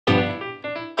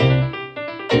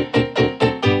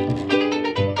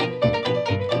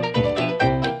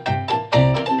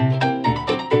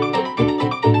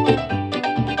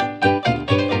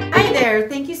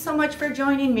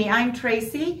joining me. I'm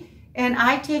Tracy, and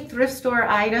I take thrift store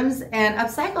items and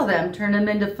upcycle them, turn them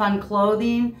into fun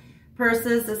clothing,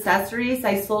 purses, accessories.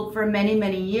 I sold for many,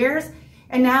 many years,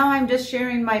 and now I'm just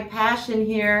sharing my passion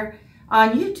here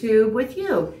on YouTube with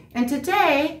you. And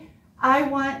today, I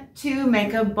want to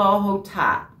make a boho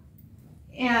top.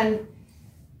 And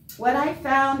what I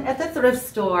found at the thrift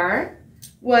store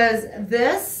was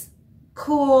this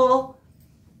cool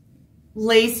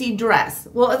lacy dress.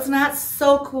 Well, it's not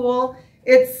so cool.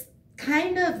 It's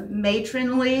kind of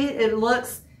matronly. It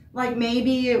looks like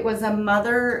maybe it was a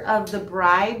mother of the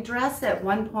bride dress at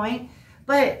one point,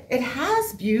 but it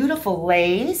has beautiful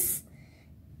lace.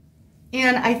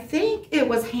 And I think it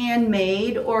was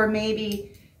handmade or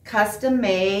maybe custom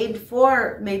made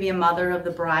for maybe a mother of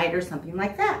the bride or something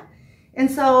like that. And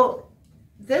so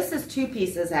this is two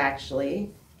pieces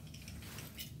actually.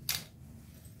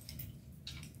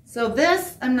 So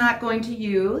this I'm not going to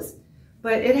use,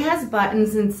 but it has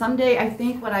buttons, and someday I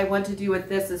think what I want to do with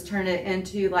this is turn it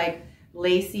into like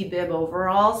lacy bib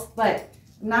overalls, but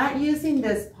I'm not using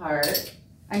this part.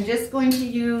 I'm just going to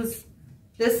use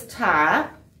this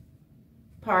top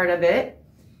part of it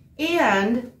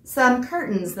and some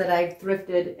curtains that I've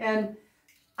thrifted. And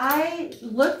I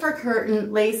look for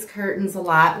lace curtains a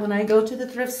lot when I go to the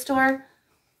thrift store.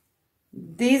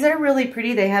 These are really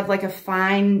pretty. They have like a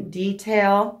fine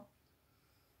detail.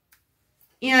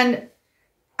 And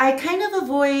I kind of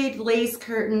avoid lace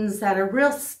curtains that are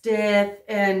real stiff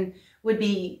and would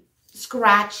be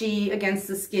scratchy against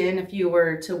the skin if you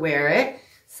were to wear it.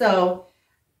 So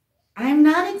I'm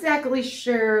not exactly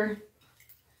sure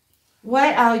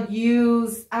what I'll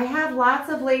use. I have lots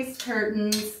of lace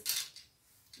curtains.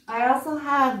 I also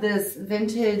have this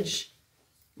vintage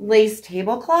lace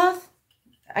tablecloth.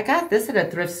 I got this at a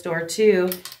thrift store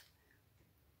too.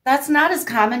 That's not as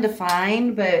common to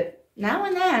find, but now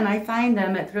and then I find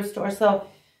them at thrift stores. So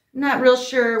I'm not real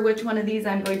sure which one of these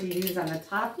I'm going to use on the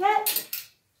top yet.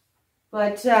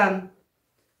 But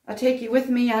I'll take you with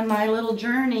me on my little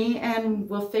journey and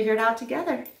we'll figure it out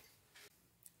together.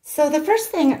 So the first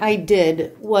thing I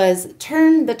did was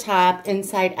turn the top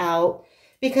inside out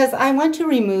because I want to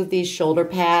remove these shoulder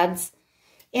pads.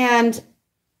 And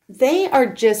they are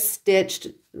just stitched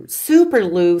super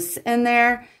loose in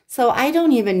there. So I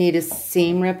don't even need a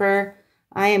seam ripper.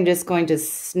 I am just going to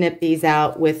snip these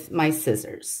out with my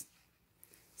scissors.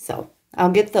 So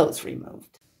I'll get those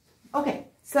removed. Okay,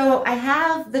 so I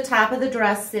have the top of the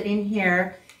dress sitting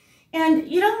here. And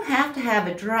you don't have to have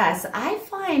a dress. I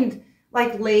find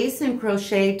like lace and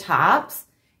crochet tops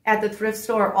at the thrift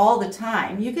store all the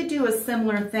time. You could do a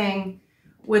similar thing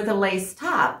with a lace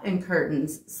top and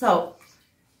curtains. So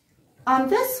on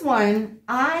this one,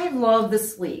 I love the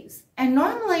sleeves. And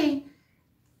normally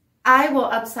I will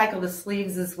upcycle the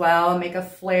sleeves as well, make a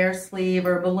flare sleeve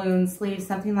or balloon sleeve,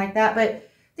 something like that. But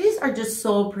these are just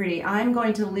so pretty. I'm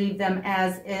going to leave them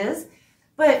as is.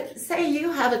 But say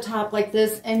you have a top like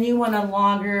this and you want a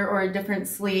longer or a different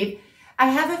sleeve. I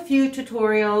have a few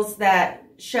tutorials that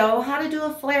show how to do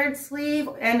a flared sleeve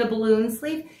and a balloon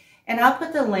sleeve. And I'll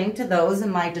put the link to those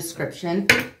in my description.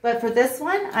 But for this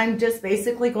one, I'm just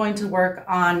basically going to work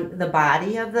on the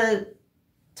body of the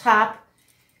top.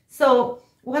 So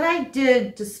what I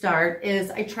did to start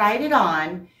is I tried it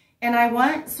on, and I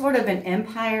want sort of an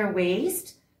empire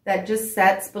waist that just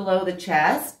sets below the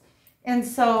chest. And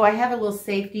so I have a little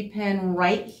safety pin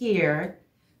right here.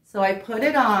 So I put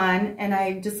it on and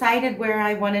I decided where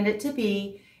I wanted it to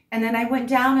be. And then I went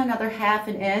down another ½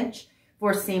 inch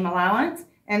for seam allowance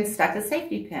and stuck a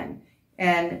safety pin.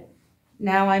 And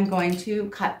now I'm going to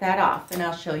cut that off and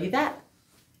I'll show you that.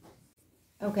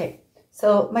 Okay,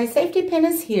 so my safety pin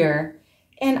is here.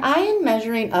 And I am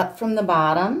measuring up from the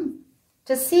bottom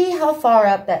to see how far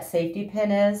up that safety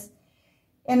pin is.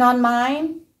 And on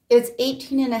mine, it's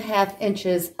 18½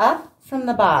 inches up from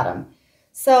the bottom.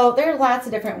 So there are lots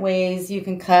of different ways you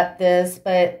can cut this,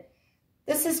 but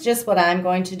this is just what I'm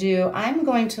going to do. I'm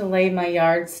going to lay my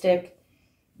yardstick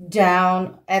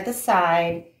down at the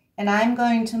side, and I'm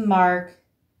going to mark.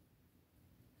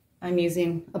 I'm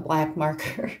using a black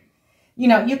marker. You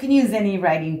know, you can use any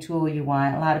writing tool you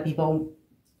want. A lot of people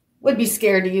would be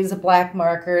scared to use a black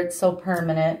marker. It's so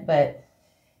permanent, but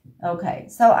okay.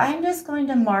 So I'm just going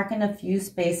to mark in a few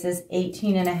spaces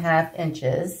 18½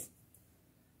 inches.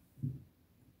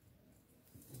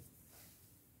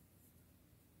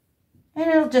 And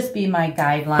it'll just be my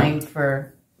guideline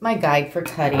for my guide for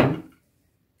cutting.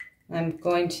 I'm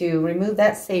going to remove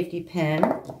that safety pin,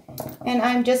 and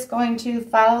I'm just going to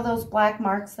follow those black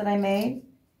marks that I made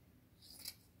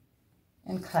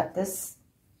and cut this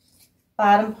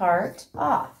bottom part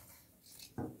off.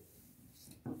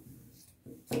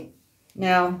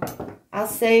 Now, I'll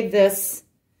save this.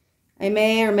 I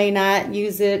may or may not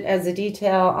use it as a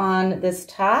detail on this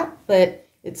top, but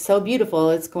it's so beautiful.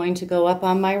 It's going to go up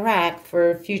on my rack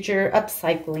for future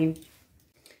upcycling.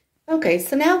 Okay,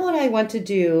 so now what I want to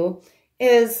do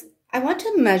is I want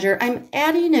to measure. I'm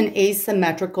adding an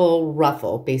asymmetrical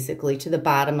ruffle basically to the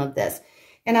bottom of this.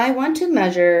 And I want to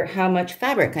measure how much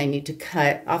fabric I need to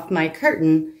cut off my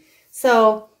curtain.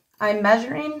 So I'm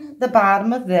measuring the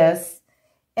bottom of this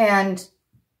and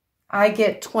I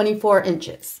get 24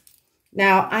 inches.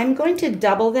 Now I'm going to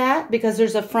double that because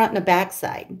there's a front and a back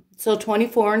side. So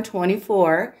 24 and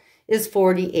 24 is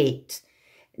 48.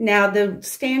 Now the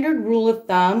standard rule of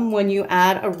thumb when you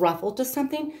add a ruffle to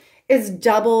something is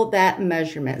double that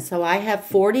measurement. So I have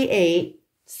 48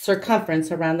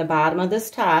 circumference around the bottom of this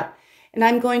top, and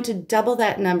I'm going to double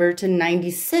that number to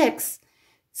 96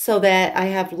 so that I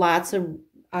have lots of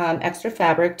extra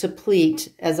fabric to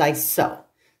pleat as I sew.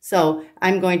 So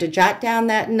I'm going to jot down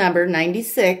that number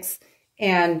 96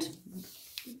 and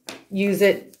use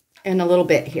it in a little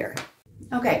bit here.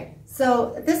 Okay,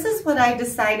 so this is what I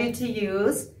decided to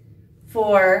use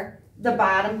for the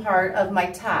bottom part of my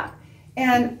top.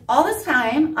 And all this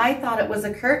time I thought it was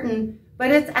a curtain,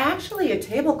 but it's actually a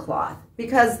tablecloth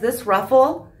because this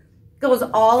ruffle goes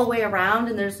all the way around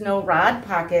and there's no rod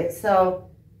pocket. So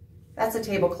that's a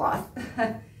tablecloth.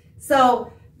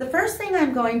 So the first thing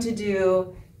I'm going to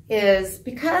do is,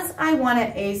 because I want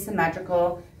it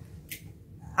asymmetrical,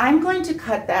 I'm going to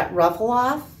cut that ruffle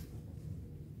off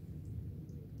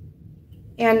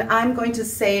and I'm going to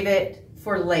save it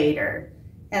for later.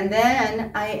 And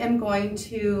then I am going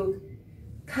to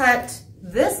cut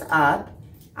this up.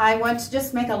 I want to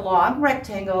just make a long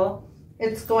rectangle.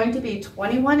 It's going to be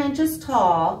 21 inches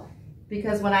tall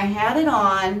because when I had it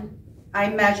on, I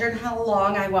measured how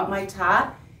long I want my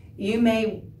top. You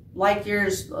may like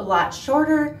yours a lot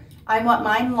shorter. I want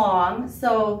mine long,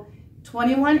 so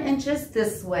 21 inches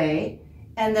this way,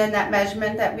 and then that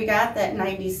measurement that we got, that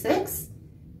 96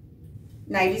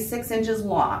 inches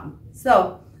long.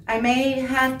 So I may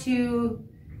have to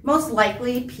most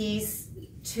likely piece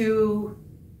two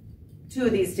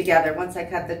of these together once I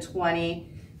cut the 20,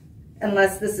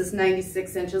 unless this is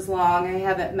 96 inches long. I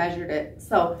haven't measured it.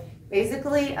 So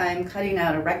basically I'm cutting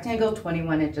out a rectangle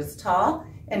 21 inches tall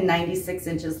and 96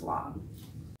 inches long.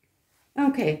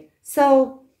 Okay,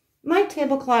 so my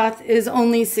tablecloth is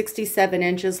only 67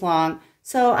 inches long,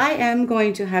 so I am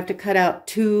going to have to cut out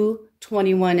two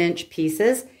 21-inch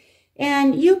pieces,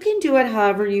 and you can do it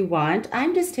however you want.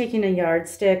 I'm just taking a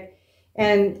yardstick,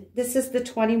 and this is the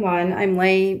 21. I'm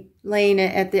laying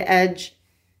it at the edge,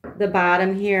 the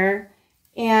bottom here,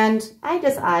 and I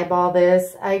just eyeball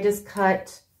this. I just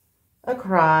cut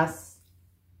across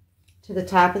to the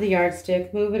top of the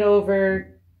yardstick, move it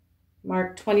over,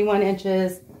 mark 21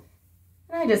 inches,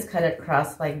 and I just cut it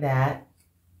across like that.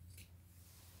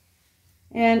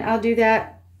 And I'll do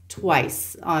that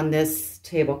twice on this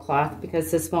tablecloth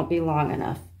because this won't be long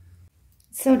enough.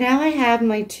 So now I have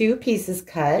my two pieces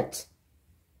cut,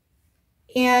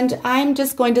 and I'm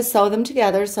just going to sew them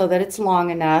together so that it's long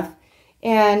enough.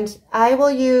 And I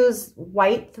will use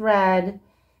white thread.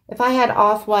 If I had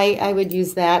off-white, I would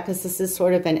use that because this is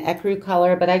sort of an ecru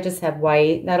color, but I just have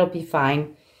white. That'll be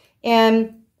fine.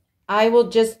 And I will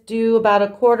just do about a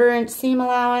 1/4 inch seam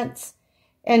allowance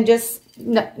and just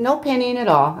no pinning at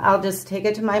all. I'll just take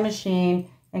it to my machine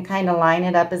and kind of line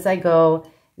it up as I go.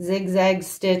 Zigzag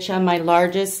stitch on my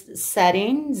largest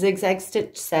setting, zigzag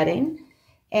stitch setting,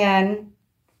 and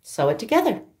sew it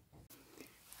together.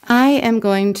 I am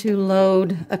going to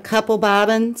load a couple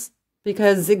bobbins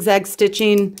because zigzag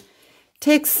stitching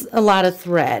takes a lot of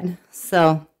thread.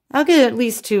 So I'll get at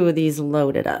least 2 of these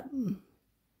loaded up.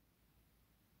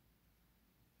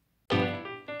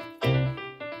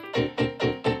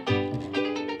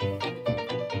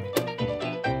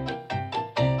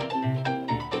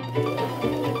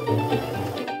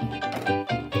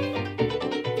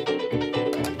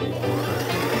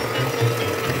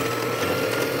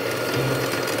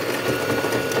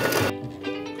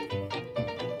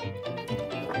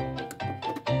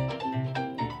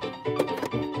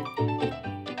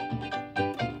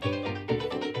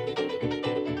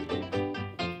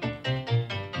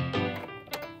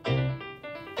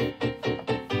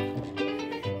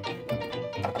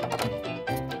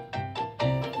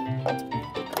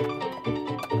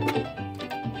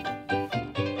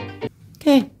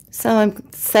 Okay, so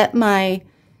I'm set my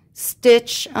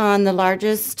stitch on the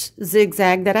largest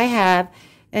zigzag that I have,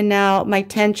 and now my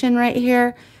tension right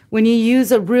here, when you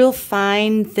use a real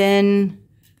fine, thin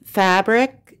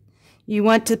fabric, you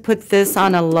want to put this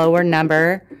on a lower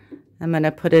number. I'm going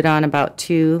to put it on about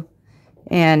 2,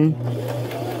 and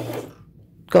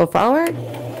go forward,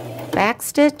 back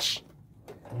stitch,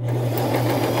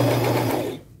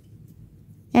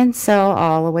 and sew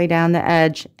all the way down the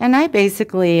edge. And I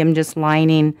basically am just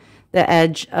lining the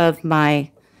edge of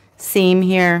my seam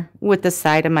here with the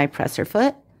side of my presser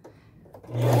foot.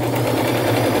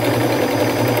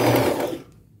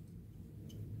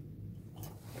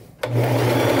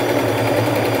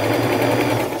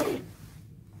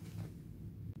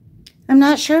 I'm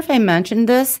not sure if I mentioned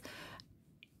this.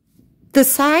 The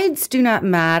sides do not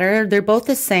matter. They're both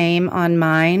the same on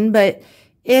mine, but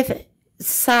if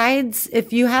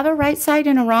you have a right side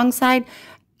and a wrong side,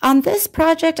 on this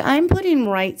project, I'm putting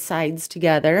right sides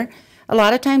together. A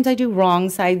lot of times I do wrong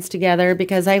sides together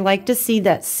because I like to see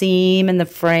that seam and the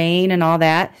frame and all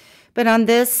that. But on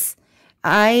this,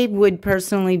 I would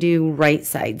personally do right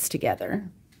sides together.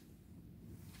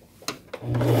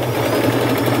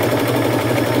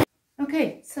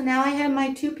 Okay, so now I have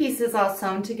my two pieces all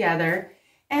sewn together,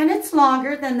 and it's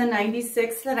longer than the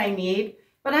 96 that I need,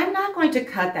 but I'm not going to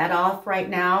cut that off right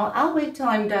now. I'll wait till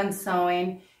I'm done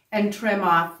sewing and trim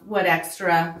off what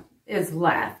extra is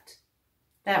left.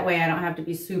 That way I don't have to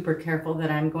be super careful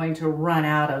that I'm going to run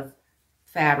out of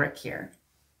fabric here.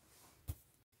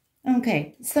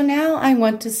 Okay, so now I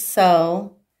want to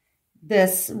sew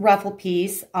this ruffle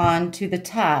piece onto the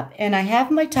top, and I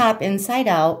have my top inside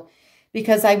out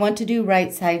because I want to do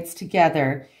right sides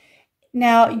together.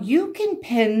 Now you can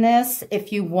pin this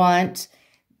if you want,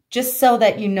 just so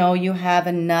that you know you have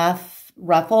enough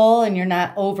ruffle and you're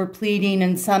not over pleating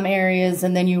in some areas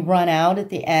and then you run out at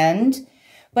the end.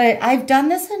 But I've done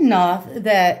this enough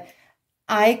that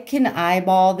I can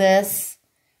eyeball this,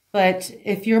 but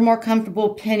if you're more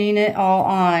comfortable pinning it all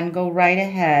on, go right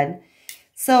ahead.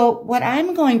 So what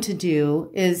I'm going to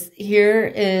do is, here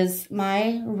is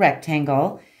my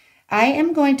rectangle. I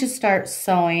am going to start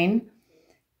sewing,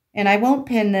 and I won't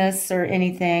pin this or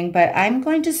anything, but I'm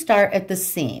going to start at the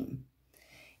seam.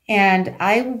 And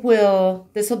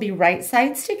this will be right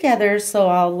sides together, so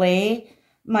I'll lay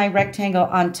my rectangle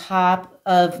on top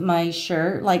of my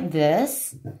shirt like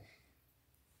this.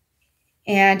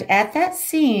 And at that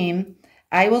seam,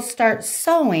 I will start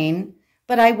sewing,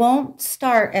 but I won't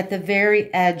start at the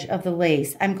very edge of the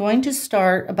lace. I'm going to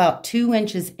start about 2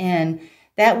 inches in.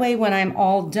 That way, when I'm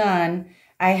all done,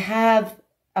 I have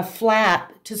a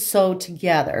flap to sew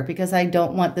together because I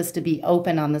don't want this to be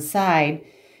open on the side.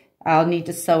 I'll need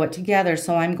to sew it together.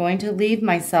 So I'm going to leave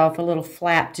myself a little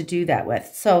flap to do that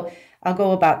with. So I'll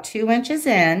go about 2 inches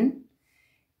in,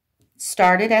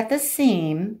 start it at the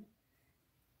seam,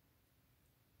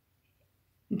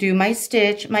 do my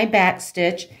stitch, my back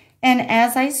stitch, and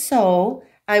as I sew,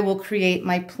 I will create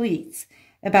my pleats.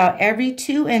 About every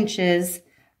 2 inches,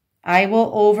 I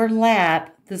will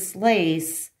overlap this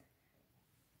lace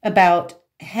about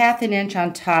 1/2 inch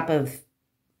on top of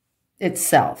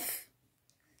itself.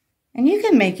 And you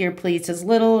can make your pleats as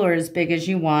little or as big as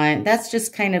you want. That's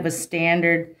just kind of a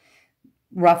standard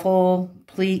ruffle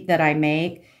pleat that I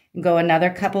make. Go another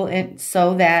couple inches,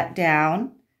 sew that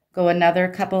down. Go another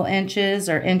couple inches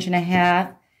or 1.5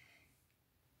 inches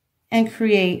and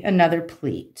create another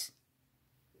pleat.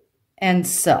 And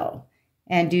sew.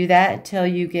 And do that until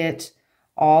you get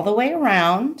all the way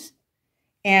around.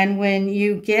 And when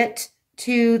you get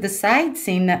to the side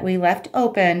seam that we left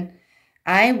open,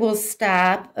 I will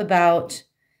stop about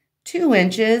 2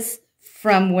 inches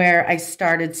from where I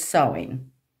started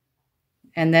sewing.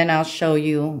 And then I'll show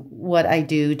you what I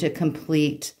do to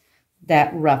complete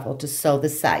that ruffle to sew the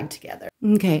side together.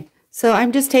 Okay, so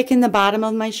I'm just taking the bottom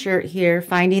of my shirt here,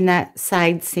 finding that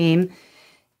side seam,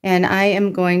 and I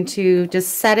am going to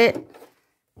just set it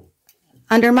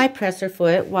under my presser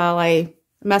foot while I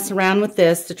mess around with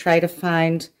this to try to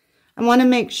find, I want to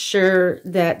make sure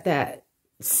that that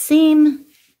seam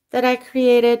that I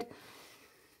created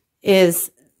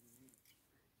is,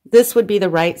 this would be the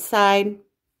right side,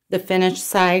 the finished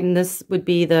side, and this would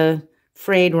be the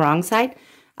frayed wrong side.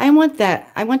 I want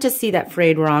to see that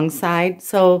frayed wrong side,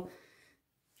 so,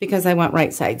 because I want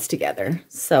right sides together.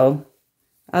 So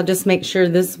I'll just make sure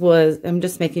I'm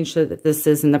just making sure that this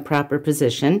is in the proper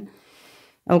position.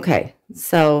 Okay,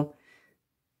 so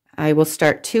I will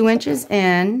start 2 inches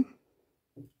in,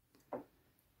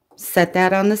 set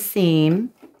that on the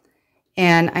seam,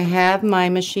 and I have my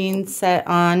machine set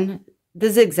on the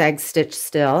zigzag stitch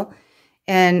still,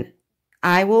 and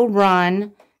I will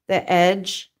run the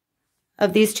edge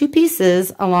of these two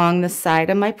pieces along the side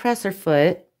of my presser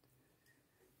foot.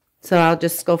 So I'll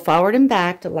just go forward and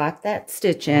back to lock that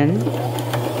stitch in.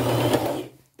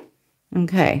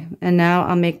 Okay, and now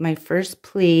I'll make my first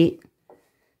pleat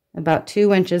about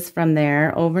 2 inches from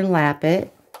there, overlap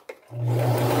it,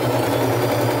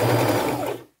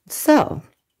 So,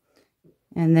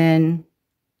 and then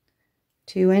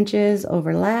 2 inches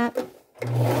overlap.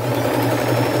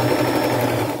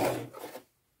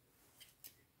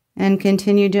 And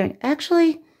continue doing,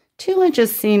 actually 2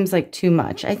 inches seems like too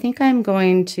much. I think I'm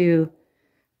going to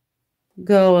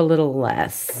go a little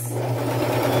less.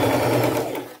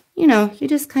 You know, you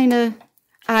just kind of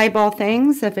eyeball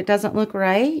things. If it doesn't look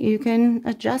right, you can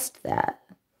adjust that.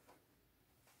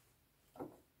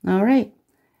 All right.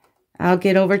 I'll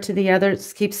get over to the other,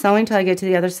 keep sewing till I get to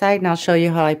the other side, and I'll show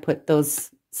you how I put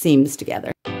those seams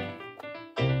together.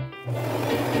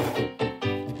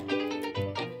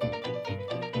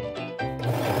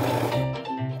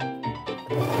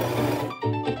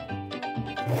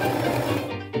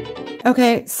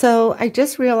 Okay, so I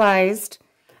just realized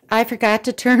I forgot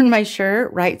to turn my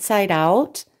shirt right side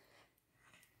out,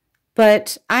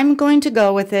 but I'm going to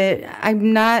go with it.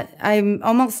 I'm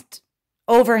almost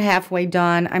over halfway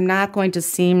done. I'm not going to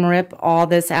seam rip all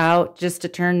this out just to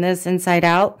turn this inside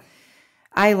out.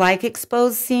 I like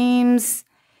exposed seams,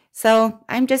 so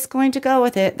I'm just going to go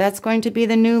with it. That's going to be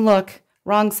the new look,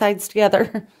 wrong sides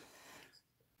together.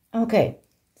 Okay,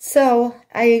 so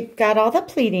I got all the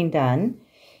pleating done.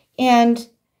 And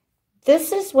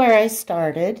this is where I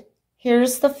started.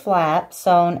 Here's the flap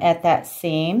sewn at that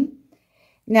seam.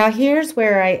 Now here's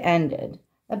where I ended,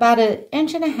 about 1.5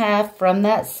 inches from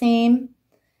that seam.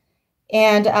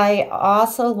 And I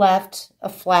also left a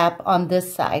flap on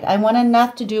this side. I want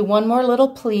enough to do one more little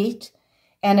pleat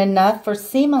and enough for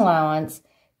seam allowance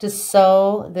to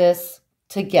sew this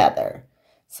together.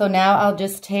 So now I'll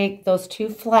just take those 2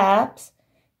 flaps,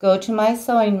 go to my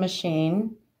sewing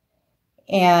machine,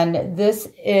 and this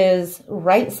is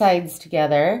right sides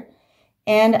together,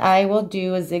 and I will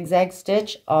do a zigzag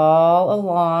stitch all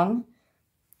along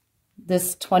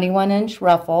this 21-inch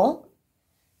ruffle,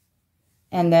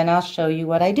 and then I'll show you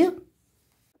what I do.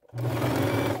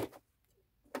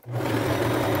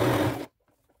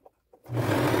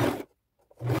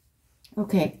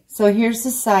 Okay, so here's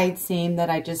the side seam that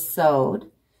I just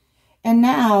sewed, and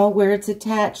now where it's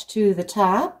attached to the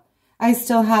top, I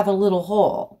still have a little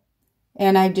hole.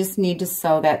 And I just need to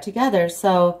sew that together.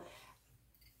 So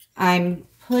I'm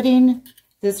putting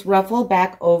this ruffle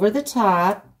back over the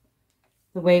top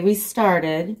the way we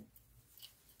started,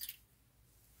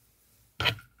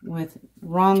 with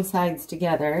wrong sides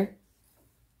together.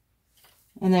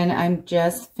 And then I'm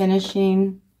just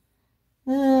finishing.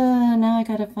 Now I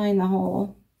gotta find the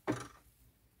hole.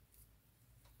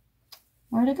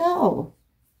 Where'd it go?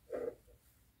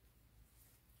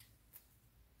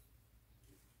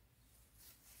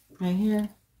 Right here.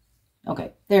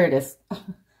 Okay, there it is.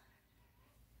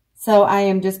 So I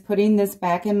am just putting this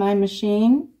back in my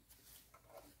machine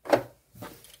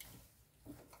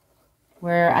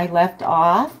where I left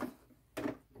off.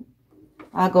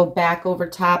 I'll go back over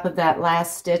top of that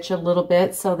last stitch a little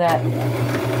bit so that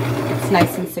it's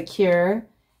nice and secure.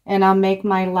 And I'll make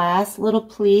my last little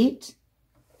pleat.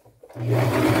 And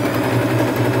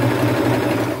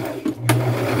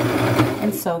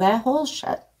sew that hole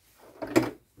shut.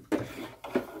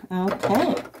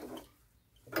 Okay.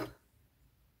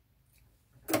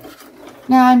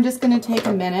 Now I'm just going to take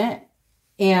a minute,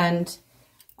 and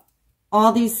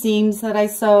all these seams that I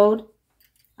sewed,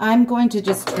 I'm going to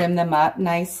just trim them up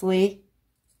nicely.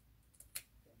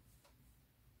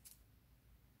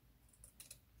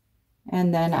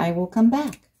 And then I will come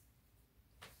back.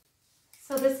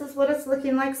 So this is what it's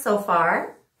looking like so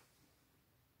far.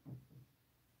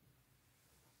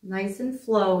 Nice and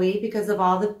flowy because of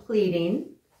all the pleating.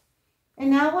 And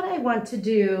now what I want to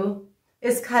do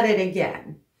is cut it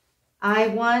again. I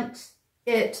want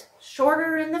it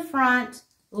shorter in the front,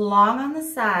 long on the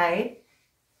side,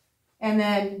 and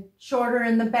then shorter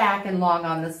in the back and long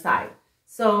on the side.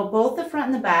 So both the front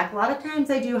and the back. A lot of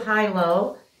times I do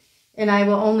high-low, and I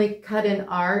will only cut an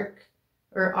arc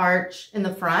or arch in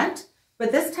the front.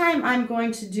 But this time I'm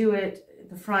going to do it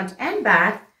the front and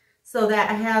back so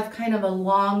that I have kind of a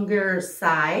longer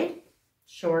side,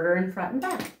 shorter in front and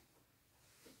back.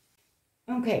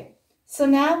 Okay, so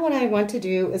now what I want to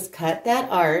do is cut that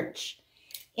arch,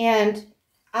 and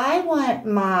I want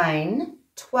mine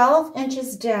 12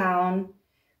 inches down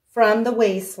from the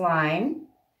waistline,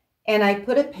 and I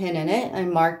put a pin in it. I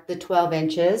marked the 12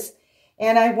 inches,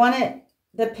 and I want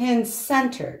the pin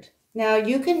centered. Now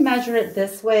you can measure it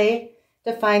this way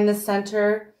to find the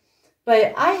center,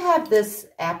 but I have this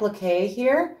applique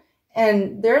here,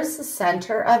 and there's the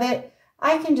center of it.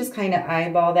 I can just kind of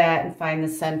eyeball that and find the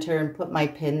center and put my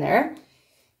pin there.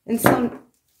 And so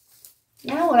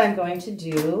now what I'm going to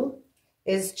do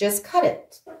is just cut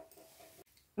it.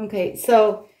 Okay,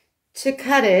 so to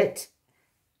cut it,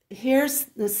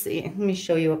 let's see, let me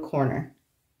show you a corner.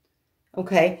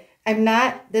 Okay,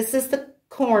 this is the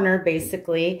corner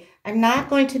basically. I'm not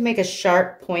going to make a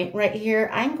sharp point right here.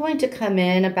 I'm going to come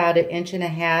in about 1.5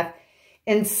 inches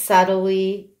and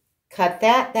subtly cut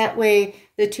that. That way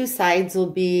the two sides will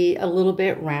be a little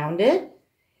bit rounded.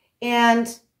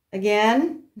 And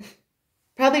again,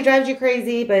 probably drives you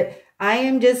crazy, but I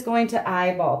am just going to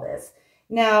eyeball this.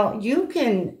 Now you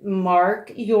can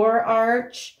mark your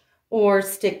arch or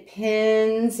stick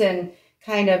pins and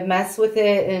kind of mess with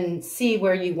it and see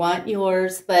where you want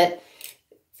yours. But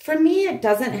for me, it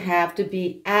doesn't have to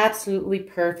be absolutely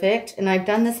perfect. And I've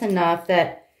done this enough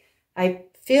that I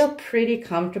feel pretty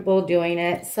comfortable doing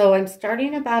it. So I'm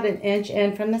starting about 1 inch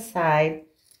in from the side,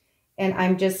 and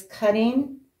I'm just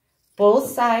cutting both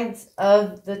sides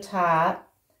of the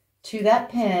top to that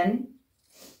pin.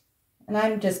 And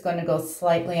I'm just going to go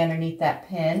slightly underneath that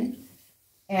pin.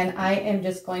 And I am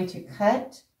just going to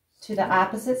cut to the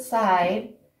opposite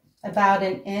side about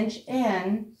 1 inch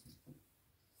in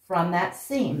from that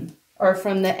seam or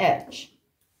from the edge.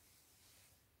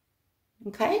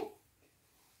 Okay?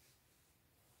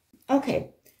 Okay,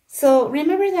 so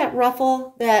remember that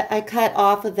ruffle that I cut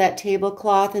off of that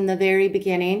tablecloth in the very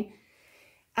beginning?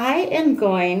 I am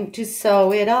going to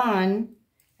sew it on.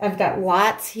 I've got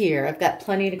lots here. I've got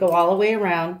plenty to go all the way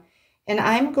around. And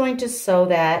I'm going to sew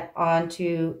that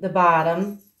onto the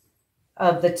bottom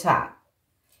of the top.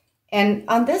 And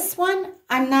on this one,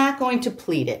 I'm not going to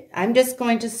pleat it. I'm just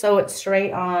going to sew it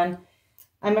straight on.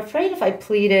 I'm afraid if I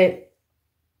pleat it,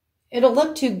 it'll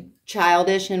look too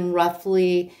childish and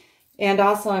roughly. And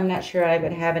also, I'm not sure I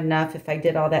would have enough if I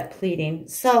did all that pleating.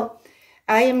 So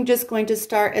I am just going to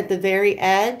start at the very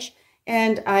edge.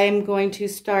 And I am going to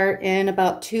start in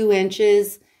about 2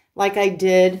 inches like I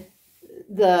did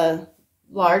the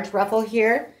large ruffle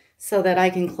here so that I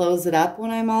can close it up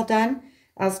when I'm all done.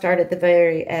 I'll start at the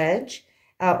very edge.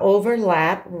 I'll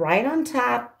overlap right on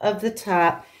top of the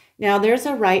top. Now there's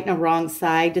a right and a wrong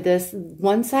side to this.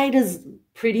 One side is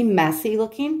pretty messy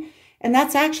looking, and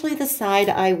that's actually the side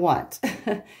I want.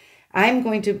 I'm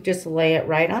going to just lay it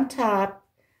right on top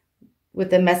with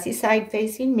the messy side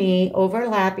facing me,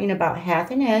 overlapping about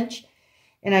 1/2 inch.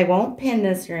 And I won't pin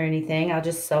this or anything. I'll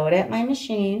just sew it at my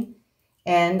machine.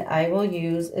 And I will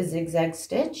use a zigzag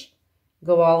stitch,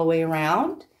 go all the way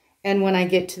around. And when I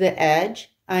get to the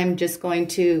edge, I'm just going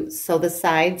to sew the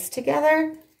sides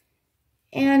together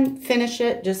and finish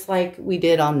it just like we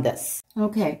did on this.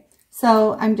 Okay,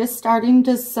 so I'm just starting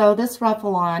to sew this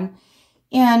ruffle on.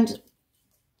 And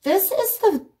this is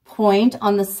the point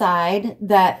on the side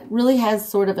that really has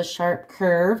sort of a sharp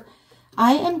curve.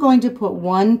 I am going to put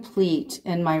 1 pleat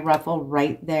in my ruffle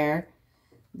right there.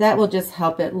 That will just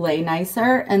help it lay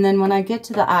nicer. And then when I get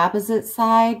to the opposite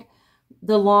side,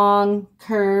 the long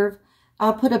curve,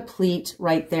 I'll put a pleat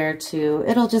right there too.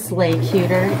 It'll just lay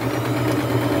cuter.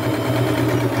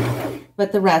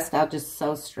 But the rest I'll just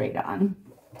sew straight on.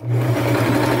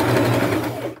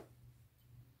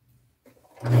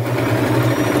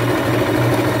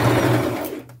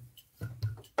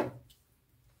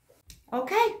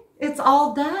 Okay, it's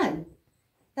all done.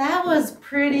 That was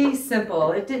pretty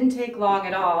simple. It didn't take long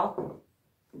at all.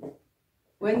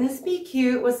 Wouldn't this be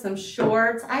cute with some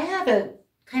shorts? I have a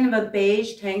kind of a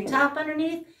beige tank top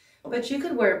underneath, but you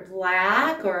could wear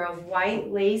black or a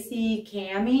white lacy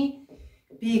cami.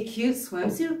 Be a cute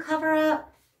swimsuit cover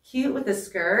up. Cute with a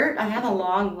skirt. I have a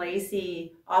long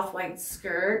lacy off-white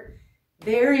skirt.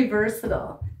 Very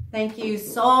versatile. Thank you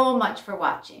so much for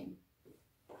watching.